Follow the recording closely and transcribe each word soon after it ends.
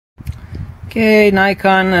Okay,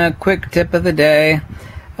 Nikon quick tip of the day.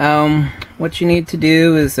 What you need to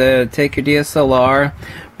do is take your DSLR,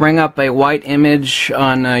 bring up a white image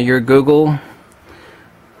on your Google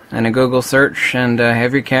and a Google search, and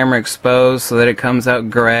have your camera exposed so that it comes out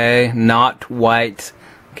gray, not white.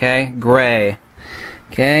 Okay, gray.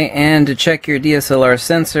 Okay, and to check your DSLR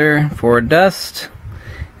sensor for dust,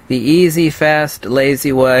 the easy, fast,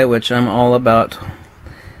 lazy way, which I'm all about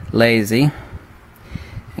lazy.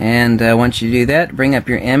 And once you do that, bring up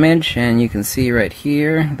your image, and you can see right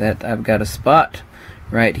here that I've got a spot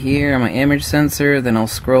right here on my image sensor. Then I'll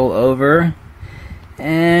scroll over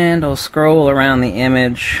and I'll scroll around the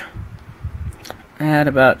image at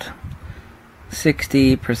about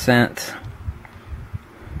 60%,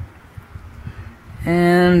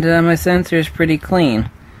 and my sensor is pretty clean.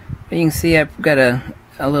 But you can see I've got a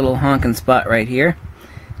little honking spot right here.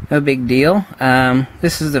 No big deal.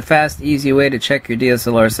 This is the fast, easy way to check your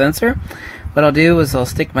DSLR sensor. What I'll do is I'll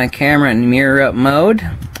stick my camera in mirror up mode,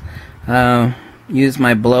 use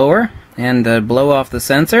my blower, and blow off the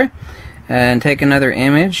sensor, and take another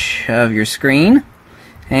image of your screen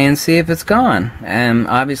and see if it's gone.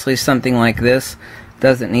 Obviously something like this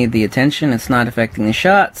doesn't need the attention. It's not affecting the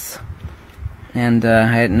shots. And I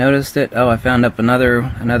hadn't noticed it. Oh, I found up another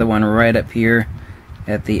one right up here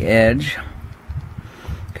at the edge.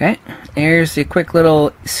 Okay, here's a quick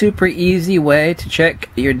little super easy way to check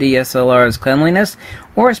your DSLR's cleanliness,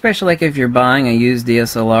 or especially like if you're buying a used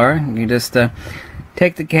DSLR, you just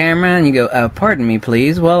take the camera and you go, pardon me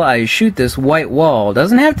please, while I shoot this white wall.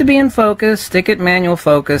 Doesn't have to be in focus, stick it manual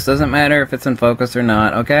focus, doesn't matter if it's in focus or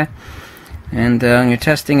not, okay? And when you're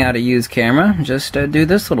testing out a used camera, just do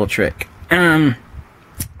this little trick.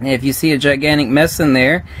 If you see a gigantic mess in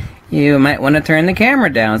there, you might want to turn the camera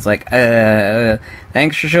down. It's like,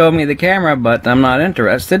 thanks for showing me the camera, but I'm not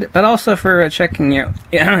interested. But also for checking your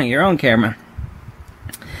own camera.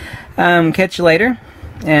 Catch you later.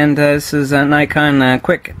 And this is a Nikon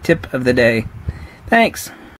quick tip of the day. Thanks.